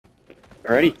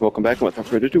Alrighty, welcome back. Without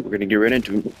further ado, we're gonna get right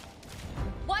into it.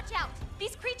 Watch out!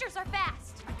 These creatures are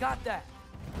fast! I got that.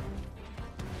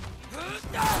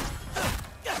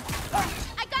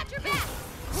 I got your back!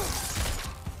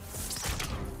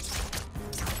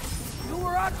 You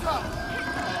were on top.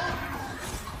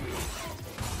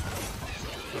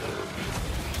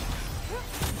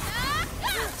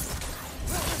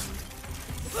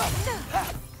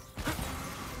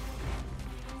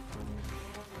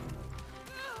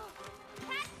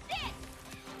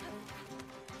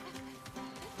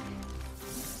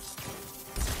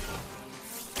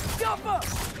 Jump up! A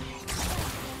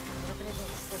little bit of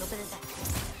this, a little bit of that.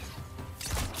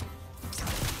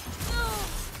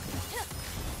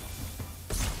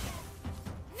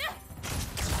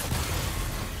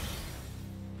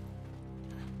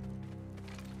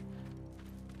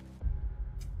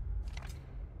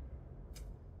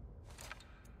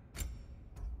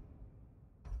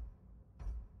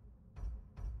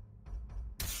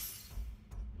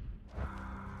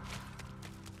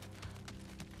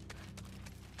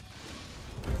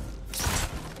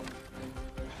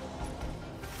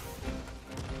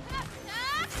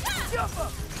 Jump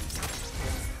up!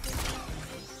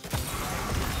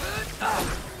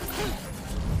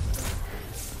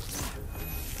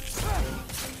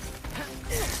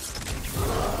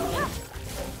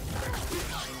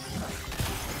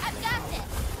 I've got this!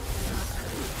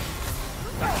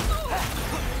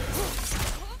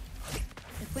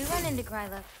 If we run into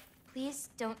Grýla, please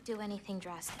don't do anything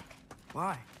drastic.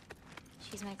 Why?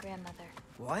 She's my grandmother.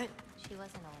 What? She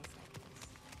wasn't always like this.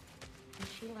 When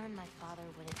she learned my father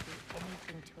wouldn't do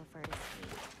anything to avert his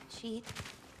fate, she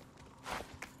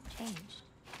changed.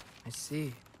 I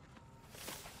see.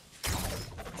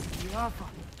 You are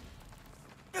funny.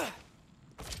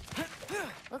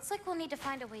 Looks like we'll need to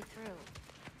find a way through.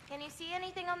 Can you see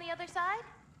anything on the other side?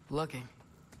 Looking.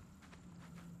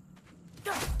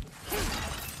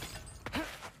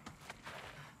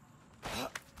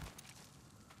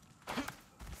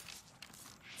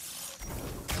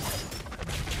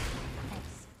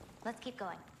 Thanks. Let's keep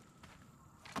going.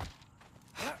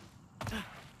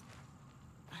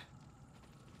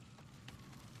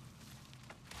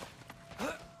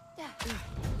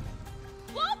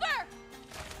 Wilbur!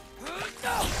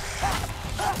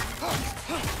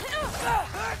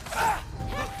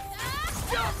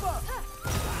 Jump up!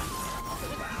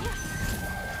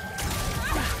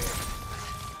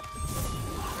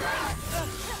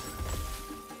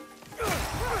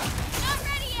 Not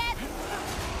ready yet!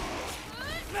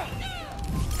 Jump up!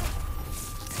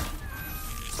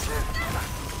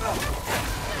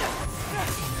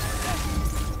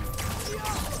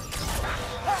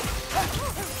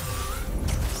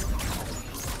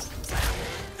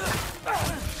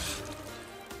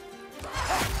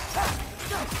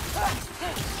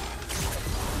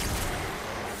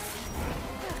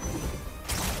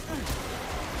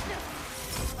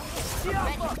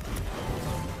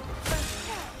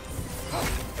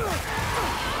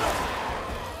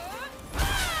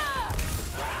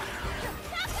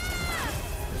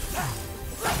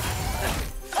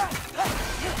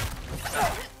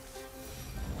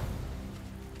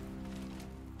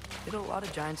 Did a lot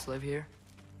of giants live here?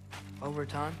 Over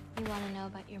time? You want to know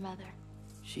about your mother?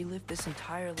 She lived this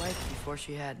entire life before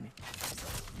she had me.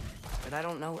 But I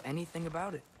don't know anything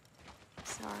about it.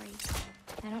 Sorry.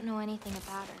 I don't know anything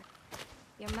about her.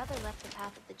 Your mother left the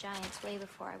path of the giants way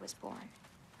before I was born.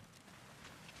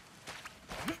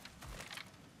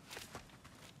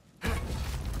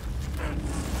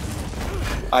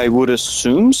 I would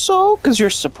assume so, because you're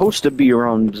supposed to be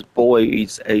around this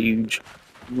boy's age.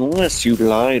 Unless you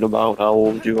lied about how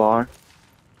old you are.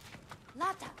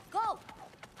 Lata, go!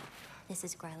 This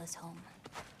is Gryla's home.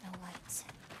 No lights.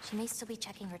 She may still be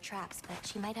checking her traps, but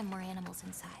she might have more animals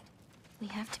inside. We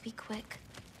have to be quick.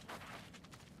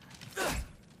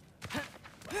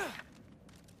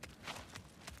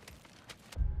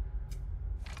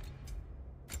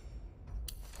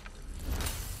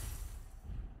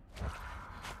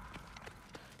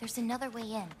 There's another way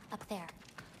in, up there.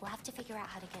 We'll have to figure out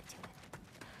how to get to it.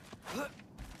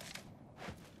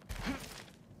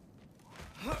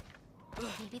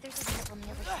 Maybe there's a trap on the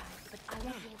other side, but I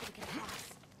won't be able to get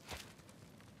past.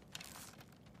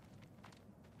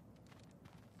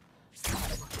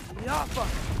 Yappa!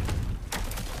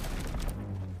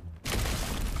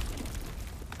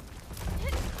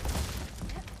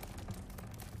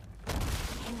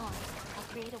 Hang on, I'll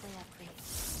create a way up for you.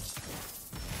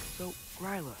 So,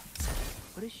 Grýla,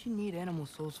 what does she need animal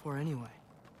souls for anyway?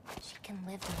 She can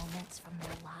live moments from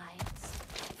their lives.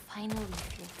 Finally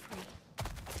feel free.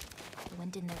 The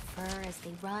wind in their fur as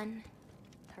they run.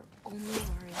 Her only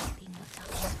worry is being left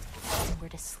somewhere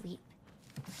to sleep.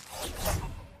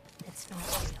 It's not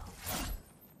real.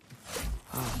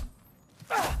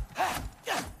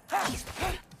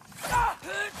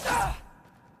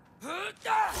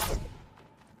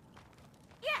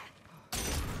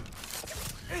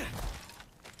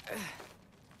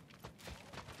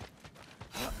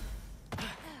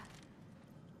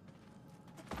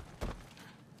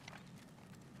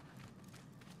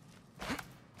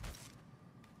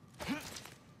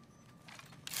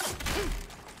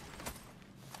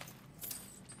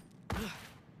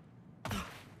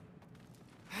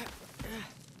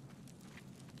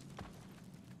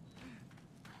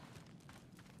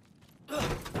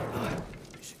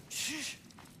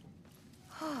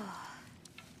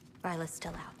 Gryla's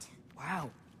still out.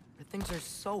 Wow, the things are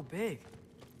so big.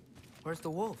 Where's the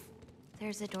wolf?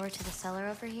 There's a door to the cellar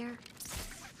over here.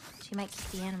 She might keep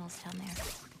the animals down there.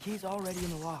 The key's already in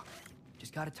the lock.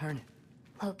 Just gotta turn it.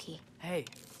 Loki. Hey,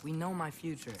 we know my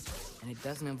future, and it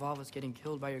doesn't involve us getting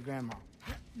killed by your grandma.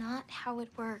 Not how it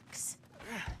works.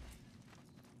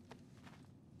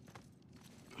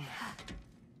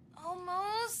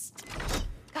 Almost.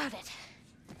 Got it.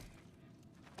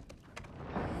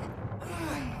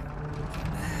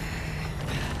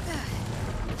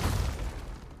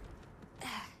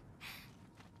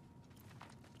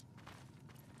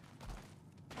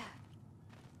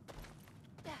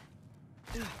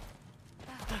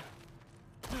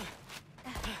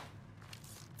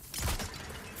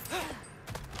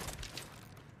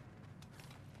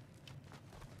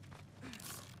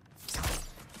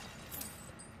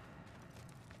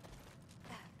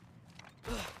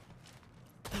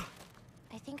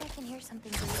 I think I can hear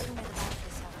something breathing near the back of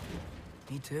the cellar.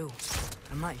 Me too.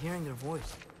 I'm not hearing their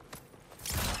voice.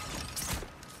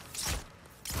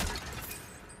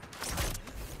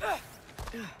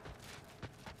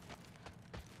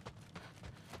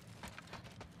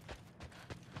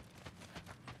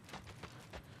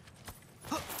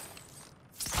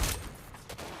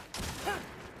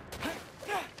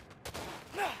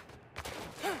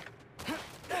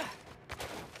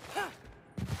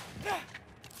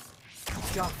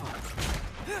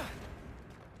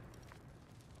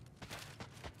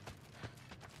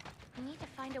 We need to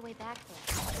find a way back there.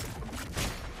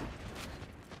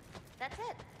 That's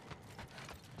it.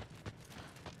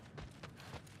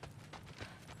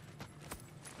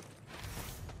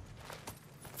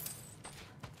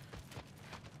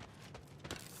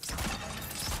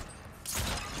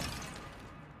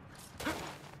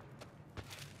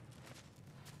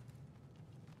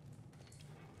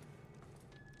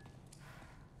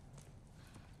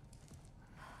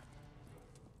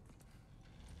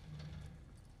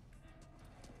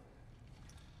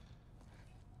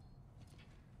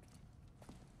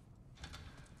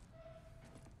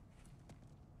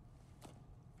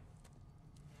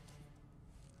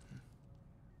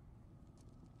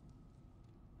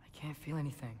 I can't feel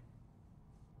anything.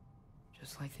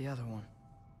 Just like the other one.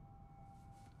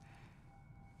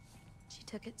 She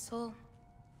took its soul.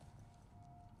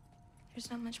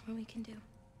 There's not much more we can do.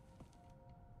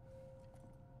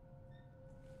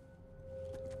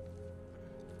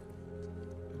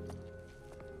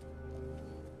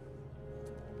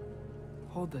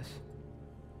 Hold this.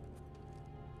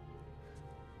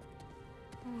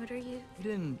 What are you? You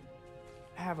didn't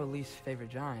have a least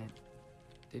favorite giant,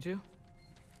 did you?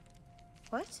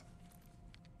 What?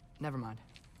 Never mind.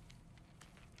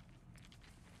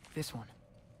 This one.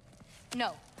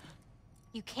 No.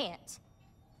 You can't.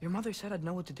 Your mother said I'd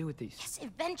know what to do with these. Yes,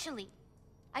 eventually.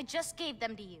 I just gave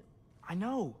them to you. I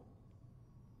know.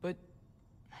 But...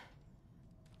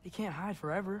 they can't hide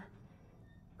forever.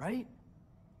 Right?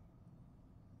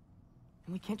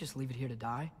 And we can't just leave it here to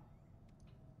die.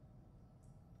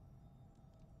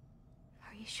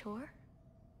 Are you sure?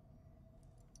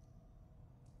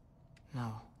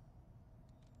 No.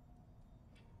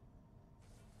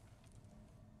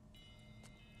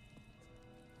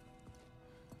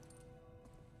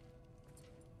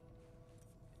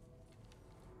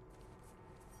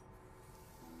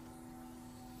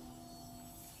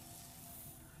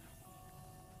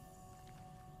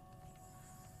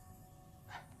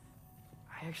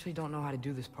 I actually don't know how to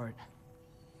do this part.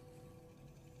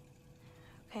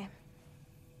 Okay.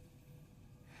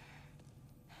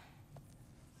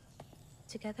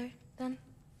 Together, then?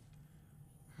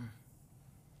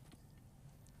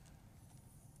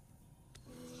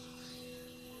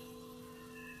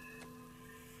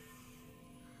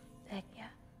 Vecchia.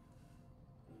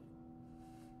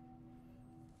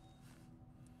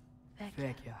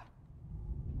 Vecchia.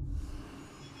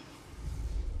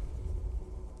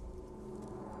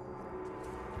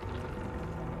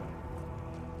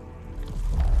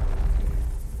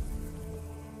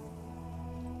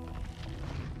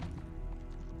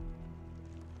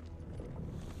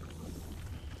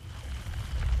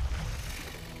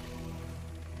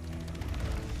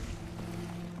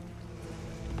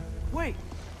 Wait.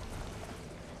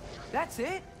 That's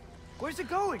it? Where's it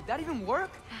going? That even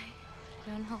work? I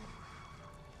don't know.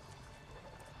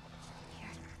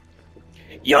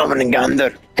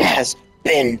 Jormungandr has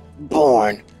been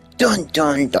born. Dun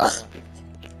dun dun.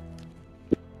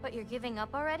 But you're giving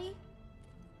up already?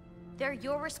 They're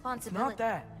your It's responsibility. not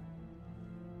that.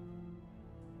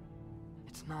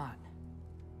 It's not.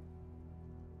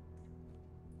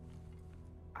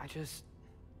 I just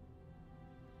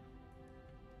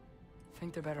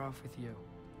think they're better off with you.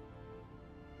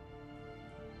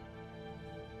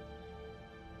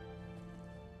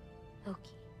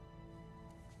 Loki.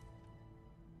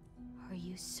 Are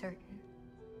you certain?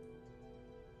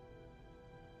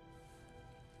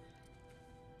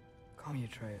 Call me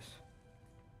Atreus.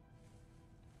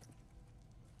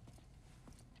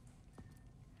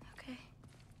 Okay.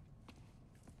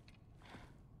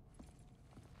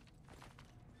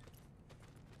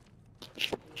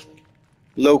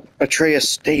 Atreus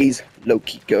stays,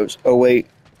 Loki goes. Oh wait,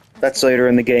 that's later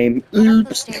in the game. Go up Oops.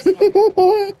 those stairs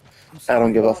again. I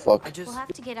don't give a fuck. We'll have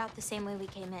to get out the same way we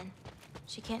came in.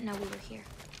 She can't know we were here.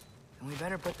 And we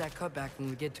better put that cut back when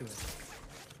we get to it.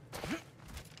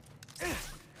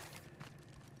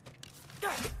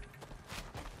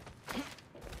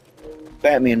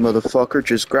 Batman, motherfucker,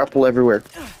 just grapple everywhere.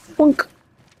 Boink.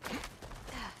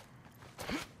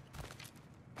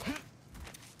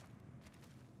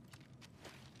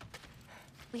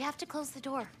 We have to close the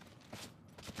door.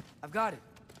 I've got it.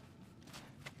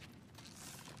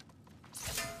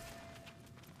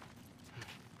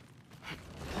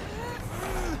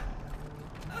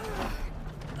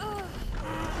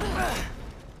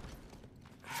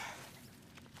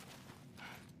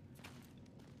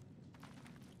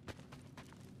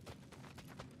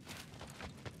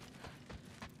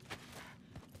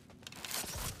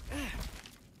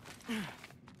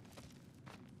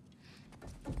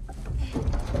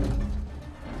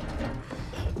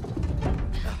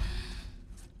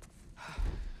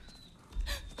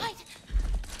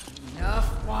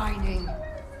 Enough whining.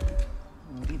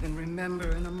 Won't even remember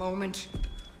in a moment.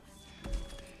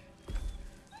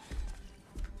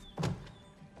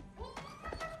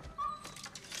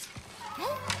 We're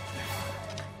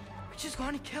just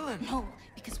going to kill him. No,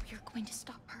 because we are going to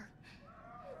stop her.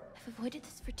 I've avoided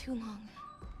this for too long.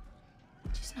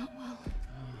 She's not well.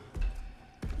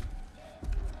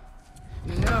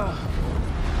 You know,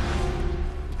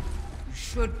 you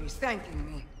should be thanking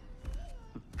me.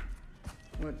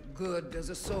 What good does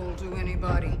a soul do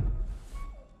anybody?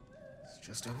 It's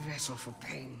just a vessel for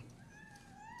pain.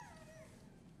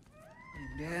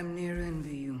 I damn near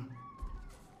envy you.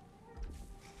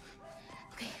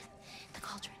 Okay, the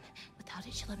cauldron. Without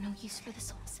it, she'll have no use for the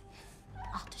souls.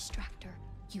 I'll distract her.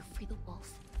 You free the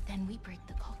wolf. Then we break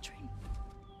the cauldron.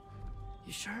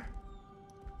 You sure?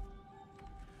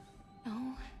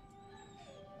 No.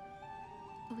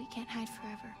 But we can't hide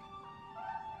forever.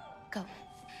 Go.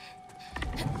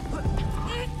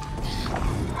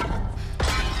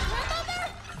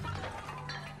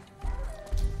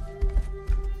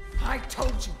 I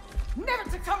told you never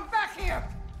to come back here!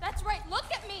 That's right, look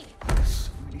at me!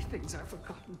 So many things I've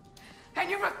forgotten. And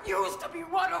you refuse to be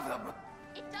one of them!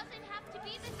 It doesn't have to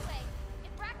be this way.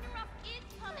 If Ragnarok is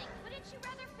coming, wouldn't you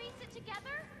rather face it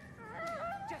together?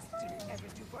 Destiny never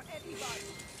do for anybody.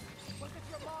 Was it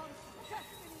your mom's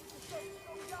destiny to stay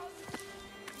so young?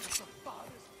 Was your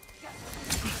father's destiny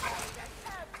to be that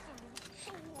absolute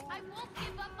fool? I won't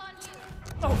give up on you.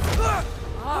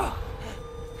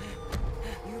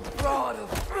 You brought a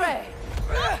prey!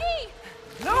 Loki!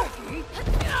 Loki? Let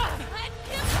him go!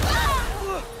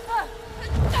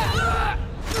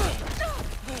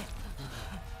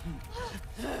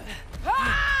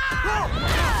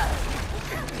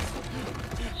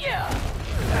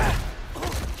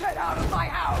 Get out of my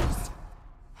house!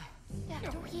 Yeah,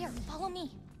 through here. Follow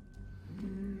me.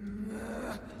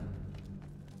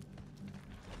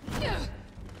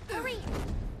 Hurry!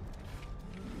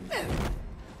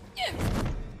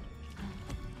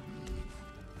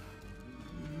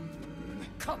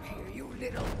 Come here, you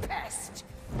little pest!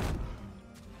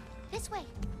 This way.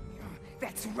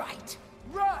 That's right!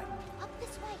 Run! Up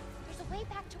this way. There's a way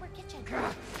back to our kitchen.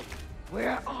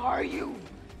 Where are you?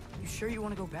 You sure you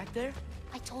want to go back there?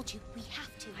 I told you, we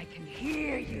have to. I can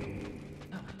hear you.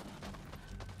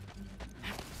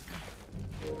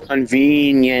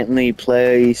 Conveniently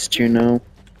placed, you know.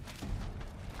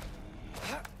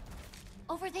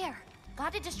 Over there.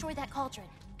 Gotta destroy that cauldron.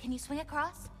 Can you swing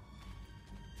across?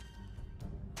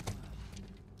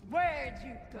 Where'd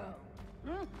you go?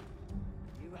 Hmm?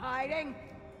 You hiding?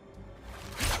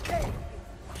 Hey!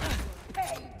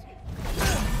 Hey!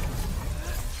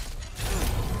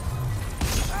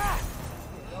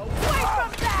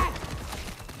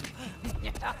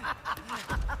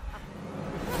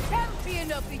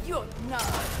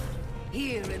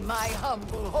 my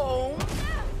humble home.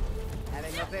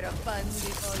 Having a bit of fun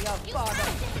before your You father.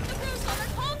 have to hit the roof on the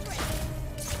cauldron!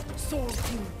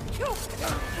 Salty Cupid.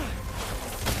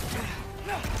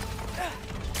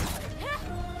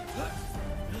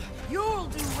 You'll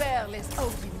do well as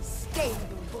Odin's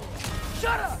stable boy.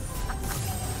 Shut up!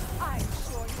 I'm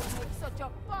sure you'll make such a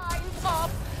fine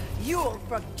pop, you'll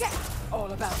forget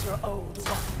all about your old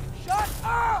one. Shut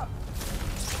up!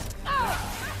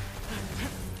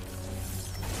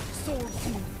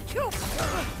 Salty Cupid.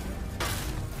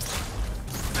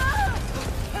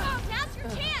 Now's your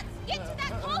chance! Get to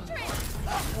that cauldron!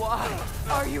 Why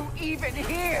are you even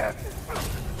here?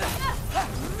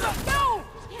 No!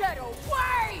 Get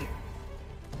away!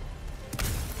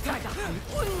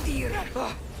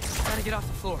 Gotta get off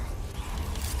the floor.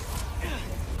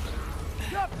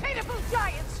 You're pitiful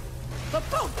giants! The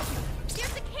both of you!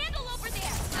 There's a candle over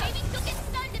there! Maybe she'll get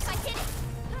stunned if I hit it!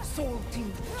 Salty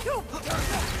Cupid!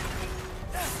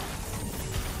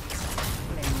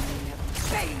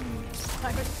 Bane!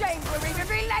 I'm ashamed we're even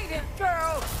related,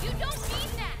 girl! You don't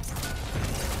mean that!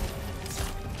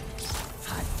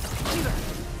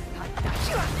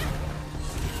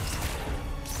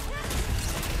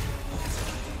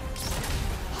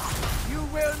 You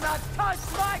will not touch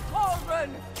my cauldron!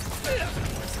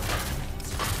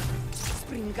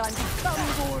 Springan di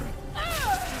tambur!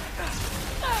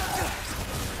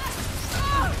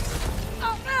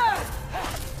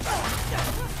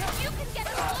 If you can get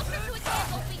us closer to a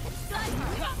candle, we can stun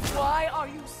her! Why are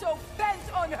you so bent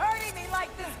on hurting me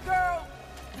like this, girl?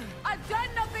 I've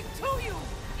done nothing to you!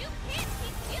 You can't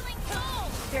keep feeling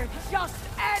cold! They're just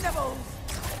animals!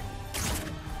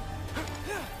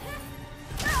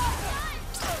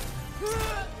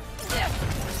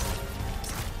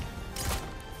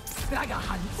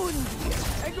 Bragahan Undir!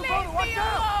 Hey, Gavona, watch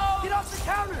out! Get off the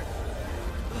counter!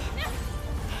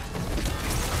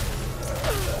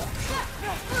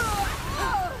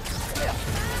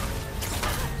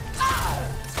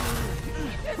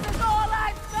 This is all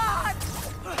I've got!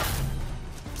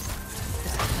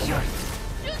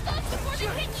 Use those before they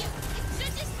hit you! It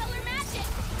should dispel her magic!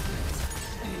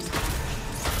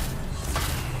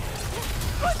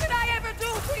 What did I ever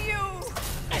do to you?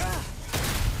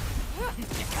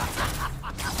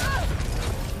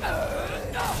 No!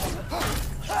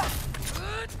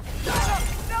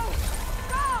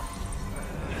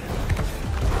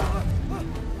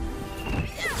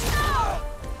 Stop!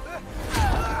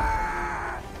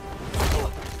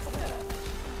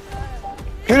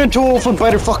 Turn into a wolf and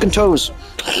bite her fucking toes.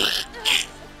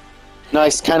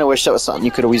 Nice. Kind of wish that was something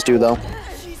you could always do, though.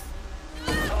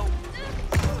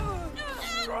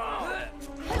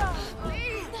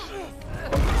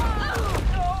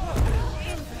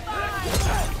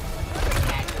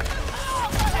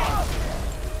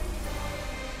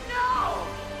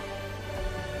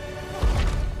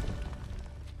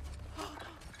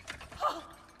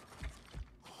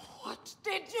 What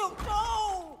did you do?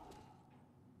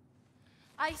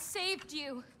 I saved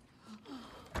you!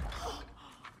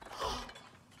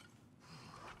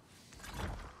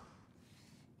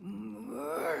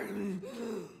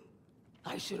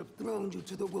 I should have thrown you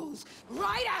to the wolves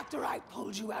right after I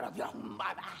pulled you out of your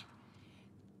mother.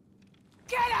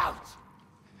 Get out!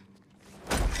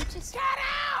 You just... Get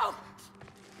out!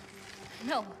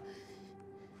 No.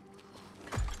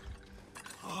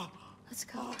 Let's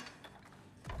go.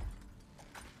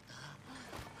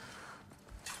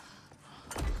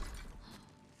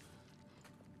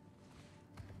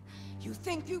 You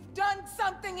think you've done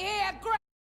something here,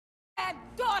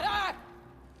 granddaughter?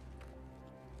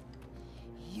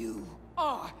 You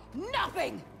are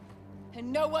nothing!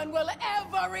 And no one will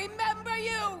ever remember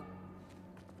you!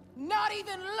 Not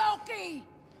even Loki!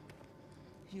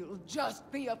 You'll just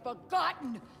be a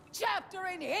forgotten chapter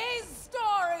in his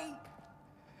story!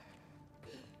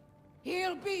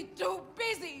 He'll be too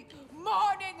busy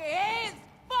mourning his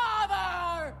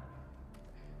father!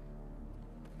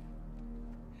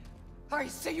 I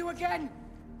see you again!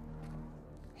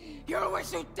 You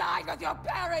wish you died with your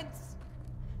parents!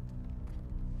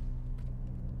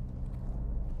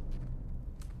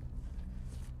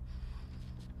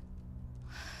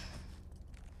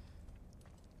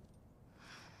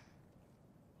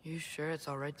 You sure it's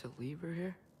alright to leave her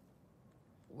here?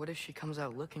 What if she comes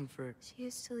out looking for... She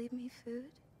used to leave me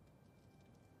food.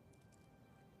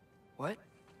 What?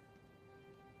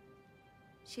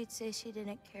 She'd say she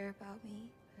didn't care about me,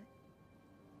 but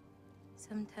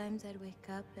sometimes I'd wake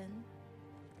up and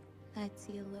I'd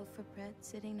see a loaf of bread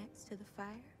sitting next to the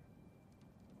fire.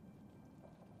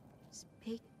 It's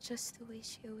baked just the way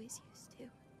she always used to.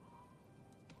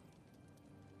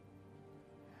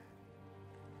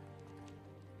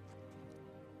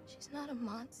 not a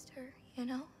monster, you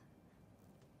know?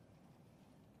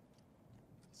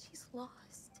 She's lost.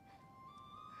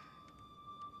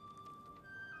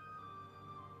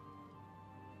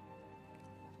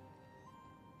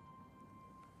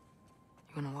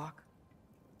 You wanna walk?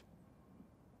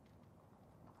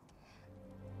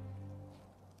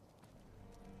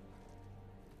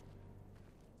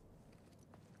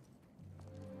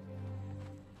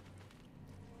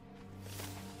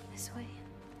 This way.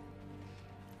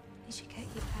 We should get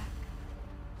you back.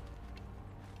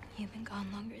 You've been gone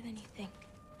longer than you think.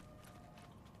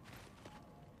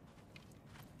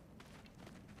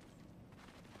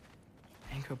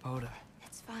 Anchor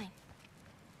It's fine.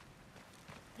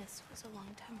 This was a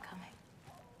long time coming.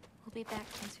 We'll be back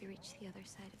once we reach the other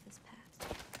side of this pass.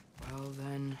 Well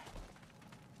then,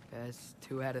 guess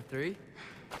 2 out of 3?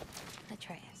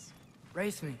 Atreus,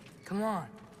 Race me, come on.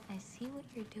 I see what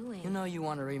you're doing. You know you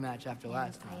want a rematch after and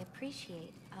last I time.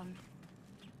 appreciate,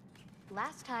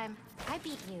 last time, I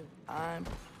beat you. I'm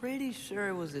pretty sure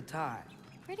it was a tie.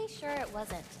 Pretty sure it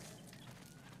wasn't.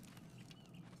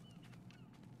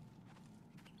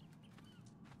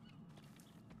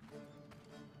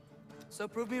 So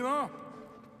prove me wrong.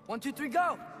 1, 2, 3,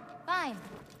 go! Fine.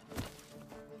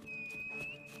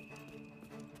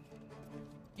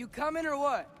 You coming or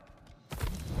what?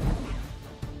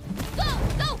 Go!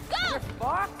 Go! Go!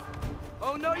 Fuck?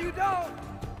 Oh no you don't!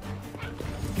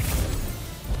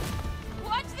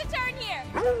 Watch the turn here!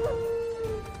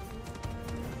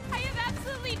 I have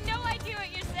absolutely no idea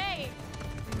what you're saying.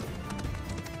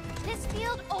 This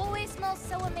field always smells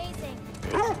so amazing.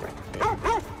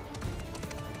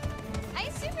 I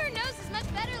assume your nose is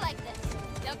much better like this.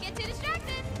 Don't get too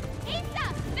distracted.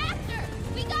 Asa! Faster!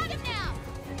 We got him now!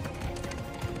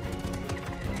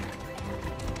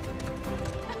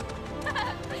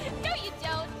 No, you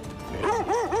don't.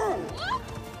 Whoop!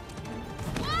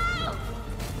 Whoa!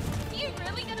 You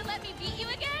really gonna let me beat you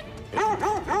again?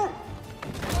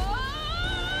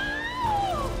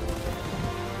 Whoa!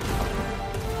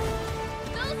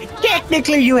 Those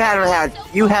Technically, you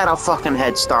had a fucking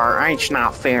head start. It's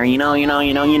not fair, you know.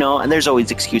 And there's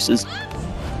always excuses.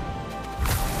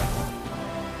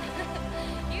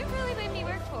 You really made me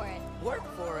work for it. Work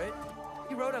for it?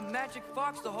 You rode a magic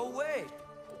fox the whole way.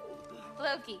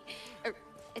 Loki.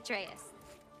 Atreus.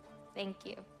 Thank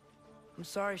you. I'm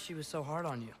sorry she was so hard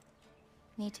on you.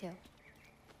 Me too.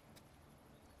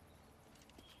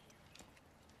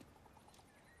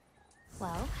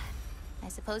 Well, I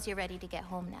suppose you're ready to get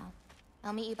home now.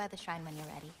 I'll meet you by the shrine when you're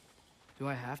ready. Do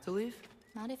I have to leave?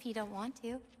 Not if you don't want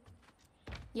to.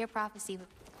 Your prophecy...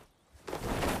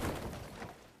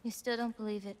 You still don't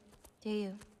believe it, do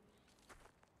you?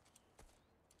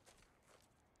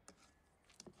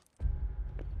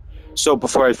 So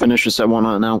before I finish this, I want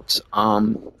to announce,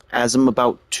 as I'm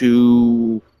about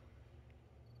to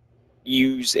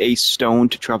use a stone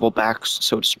to travel back,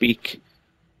 so to speak,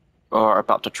 or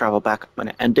about to travel back, I'm going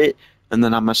to end it, and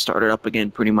then I'm going to start it up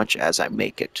again pretty much as I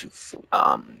make it to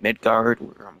Midgard,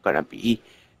 where I'm going to be,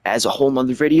 as a whole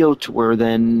nother video, to where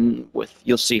then,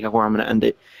 you'll see where I'm going to end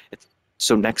it.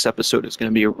 So next episode is going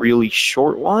to be a really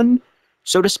short one,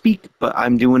 so to speak, but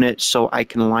I'm doing it so I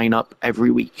can line up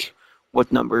every week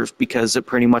with numbers, because it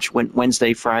pretty much went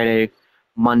Wednesday, Friday,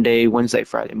 Monday, Wednesday,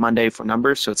 Friday, Monday for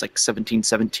numbers, so it's like 17,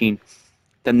 17.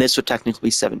 Then this would technically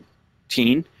be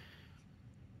 17,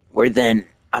 where then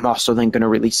I'm also then going to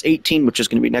release 18, which is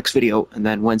going to be next video, and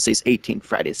then Wednesday's 18,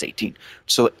 Friday's 18.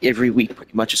 So every week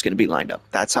pretty much is going to be lined up.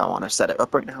 That's how I want to set it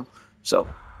up right now. So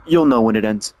you'll know when it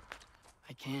ends.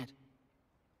 I can't.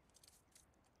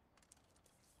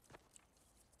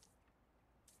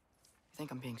 I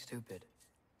think I'm being stupid.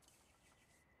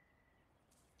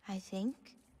 I think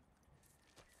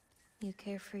you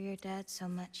care for your dad so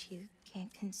much you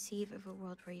can't conceive of a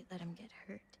world where you let him get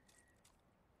hurt.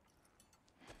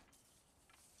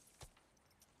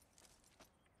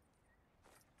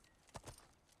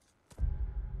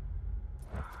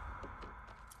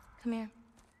 Come here.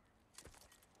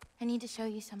 I need to show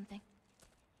you something.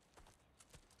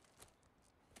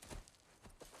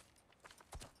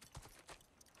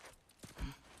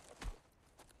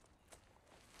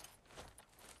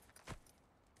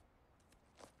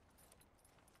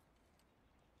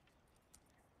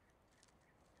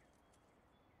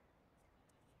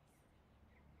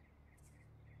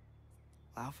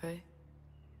 Laufey?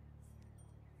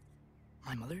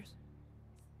 My mother's?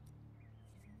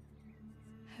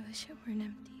 I wish it weren't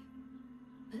empty,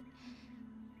 but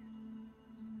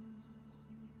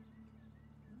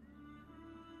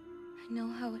I know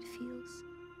how it feels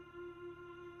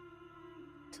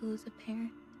to lose a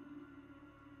parent,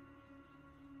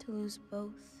 to lose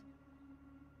both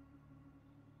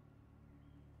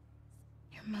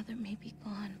Your mother may be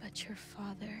gone, but your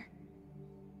father...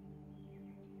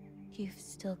 You've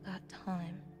still got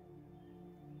time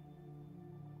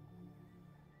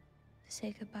to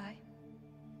say goodbye.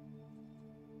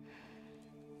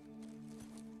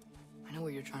 I know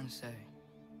what you're trying to say.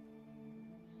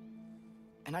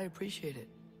 And I appreciate it.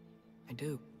 I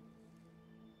do.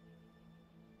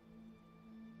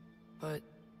 But...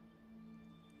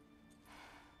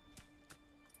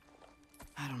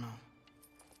 I don't know.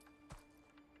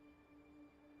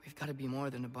 We've got to be more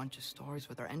than a bunch of stories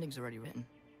with our endings already written.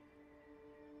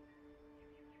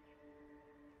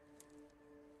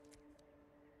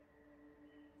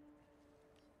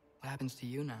 What happens to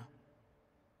you now?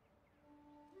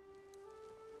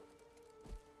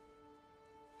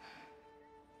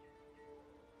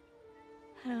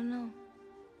 I don't know.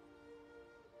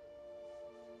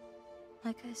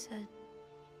 Like I said,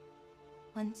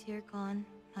 once you're gone,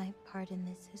 my part in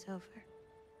this is over.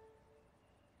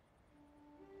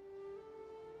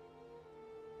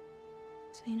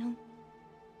 So,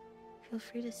 feel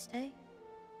free to stay.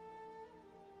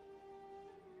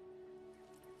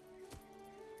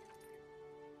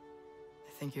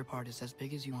 I think your part is as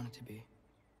big as you want it to be.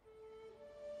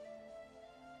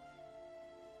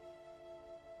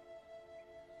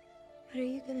 What are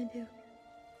you gonna do?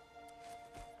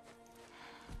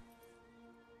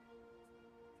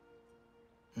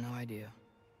 No idea.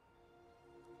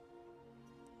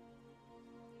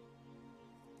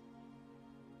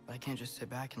 But I can't just sit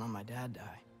back and let my dad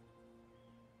die.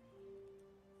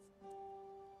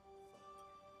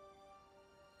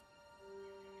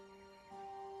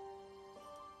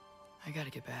 I gotta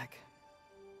get back.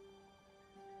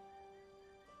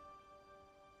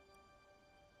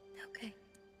 Okay.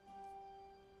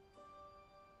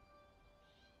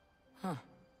 Huh.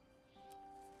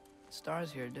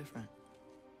 Stars here are different.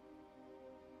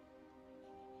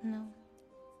 No.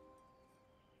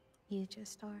 You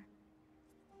just are.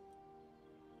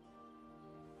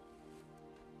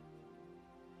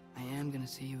 I am gonna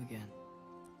see you again.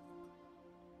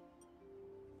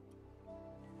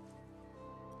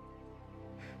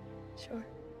 Sure.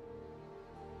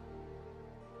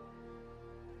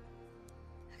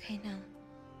 Okay, now.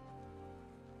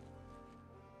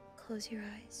 Close your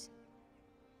eyes.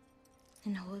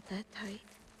 And hold that tight.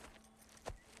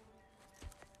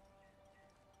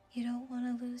 You don't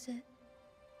want to lose it.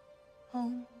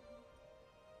 Home.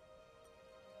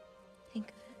 Think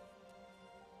of it.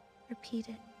 Repeat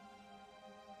it.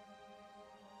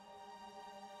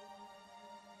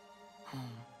 Home.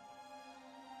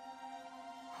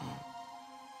 Home.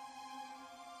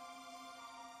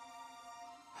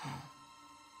 Home.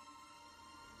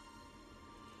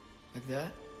 Like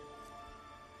that?